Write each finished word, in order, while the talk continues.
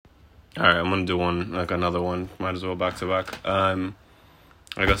All right, I'm gonna do one like another one. Might as well back to back.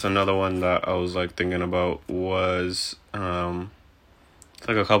 I guess another one that I was like thinking about was it's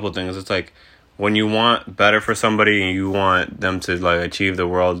like a couple things. It's like when you want better for somebody and you want them to like achieve the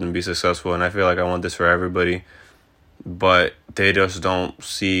world and be successful, and I feel like I want this for everybody, but they just don't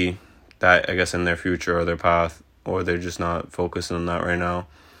see that, I guess, in their future or their path, or they're just not focused on that right now.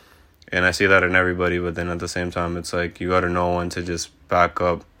 And I see that in everybody, but then at the same time, it's like you got to know when to just back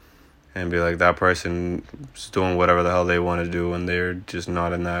up and be like, that person's doing whatever the hell they want to do, and they're just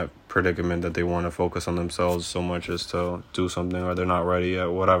not in that predicament that they want to focus on themselves so much as to do something, or they're not ready yet,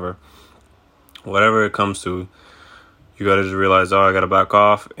 whatever it comes to. You gotta just realize, I gotta back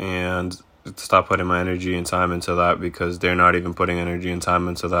off and stop putting my energy and time into that, because they're not even putting energy and time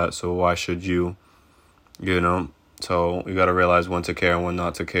into that, so why should you know? So you gotta realize when to care and when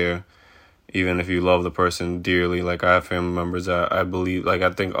not to care, even if you love the person dearly. Like, I have family members that I believe, like,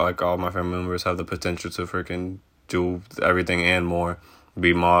 I think like all my family members have the potential to freaking do everything and more,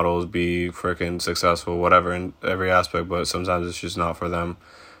 be models, be freaking successful, whatever, in every aspect, but sometimes it's just not for them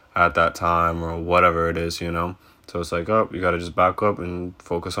at that time or whatever it is, you know? So it's like, you got to just back up and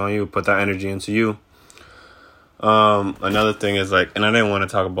focus on you, put that energy into you. Another thing is like, and I didn't want to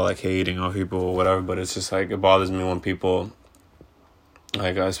talk about like hating on people or whatever, but it's just like, it bothers me when people,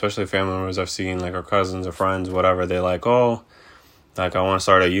 like, especially family members I've seen, like our cousins or friends, whatever, they're like, like, I want to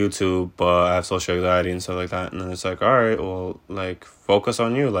start a YouTube, but I have social anxiety and stuff like that. And then it's like, all right, well, like, focus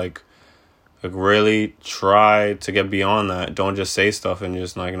on you. Like really try to get beyond that. Don't just say stuff and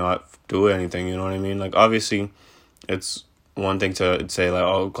just like not do anything. You know what I mean? Like, obviously, it's one thing to say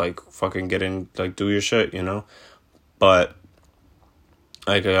like, like, fucking get in, like, do your shit, you know? But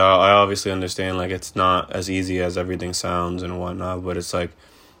like, I obviously understand, like, it's not as easy as everything sounds and whatnot, but it's like,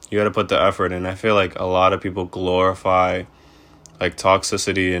 you got to put the effort in. I feel like a lot of people glorify like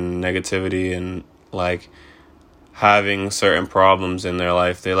toxicity and negativity and like having certain problems in their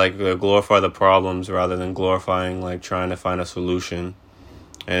life. They glorify the problems rather than glorifying like trying to find a solution.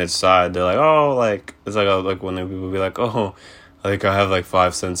 And it's sad. They're like, like, it's like when people be like, like, I have like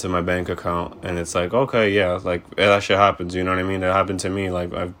 5 cents in my bank account, and it's like, okay, yeah, like, that shit happens, you know what I mean? That happened to me.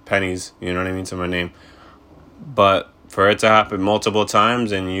 Like, I have pennies, you know what I mean, to my name. But for it to happen multiple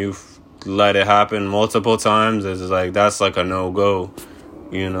times and you've let it happen multiple times, it's like, that's like a no-go,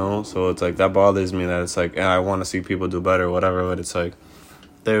 you know? So it's like, that bothers me, that it's like, I want to see people do better or whatever, but it's like,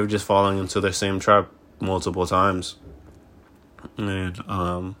 they're just falling into the same trap multiple times. And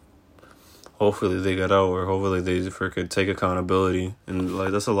hopefully they get out, or hopefully they freaking take accountability. And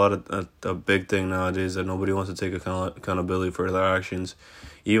like, that's a big thing nowadays, that nobody wants to take accountability for their actions,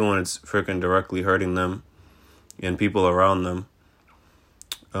 even when it's freaking directly hurting them and people around them.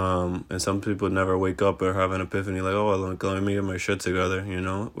 And some people never wake up or have an epiphany like, let me get my shit together, you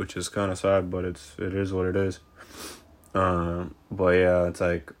know, which is kind of sad, but it is what it is. But yeah, it's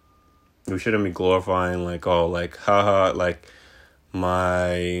like, we shouldn't be glorifying like, like, haha, like,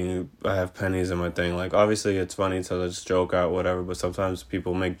 I have pennies in my thing. Like, obviously it's funny to just joke out, whatever, but sometimes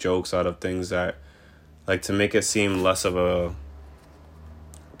people make jokes out of things that, like, to make it seem less of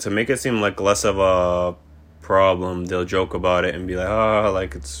a problem, they'll joke about it and be like,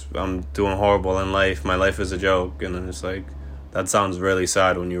 like, I'm doing horrible in life, my life is a joke. And then it's like, that sounds really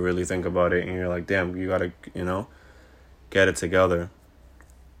sad when you really think about it, and you're like, damn, you gotta, you know, get it together.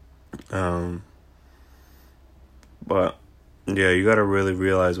 But yeah, you gotta really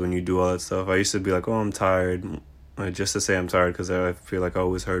realize when you do all that stuff. I used to be like, I'm tired, like, just to say I'm tired, because I feel like I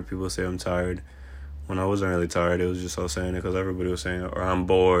always heard people say I'm tired when I wasn't really tired. It was just all saying it because everybody was saying it. Or I'm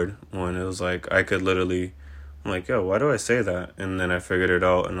bored, when it was like, I could literally, I'm like, why do I say that? And then I figured it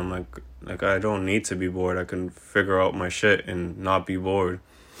out, and I'm like, I don't need to be bored. I can figure out my shit and not be bored,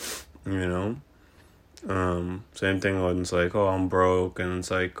 you know? Same thing when it's like, I'm broke, and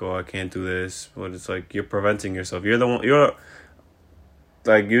it's like, I can't do this. But it's like, you're preventing yourself. You're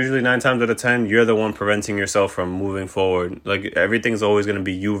like, usually 9 times out of 10, you're the one preventing yourself from moving forward. Like, everything's always going to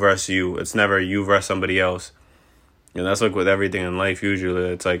be you versus you. It's never you versus somebody else. And that's like with everything in life,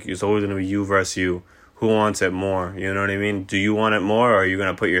 usually. It's like, it's always going to be you versus you. Who wants it more? You know what I mean? Do you want it more, or are you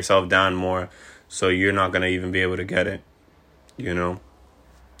going to put yourself down more so you're not going to even be able to get it? You know?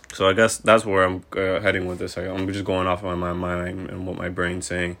 So I guess that's where I'm heading with this. I'm just going off of my mind and what my brain's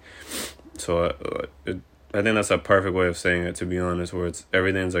saying. So I think that's a perfect way of saying it, to be honest, where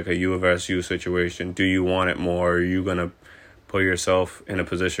everything's like a you versus you situation. Do you want it more? Or are you going to put yourself in a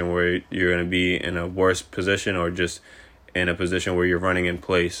position where you're going to be in a worse position, or just in a position where you're running in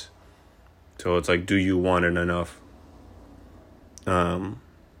place? So it's like, do you want it enough?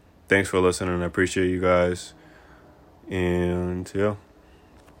 Thanks for listening. I appreciate you guys. And yeah.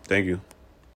 Thank you.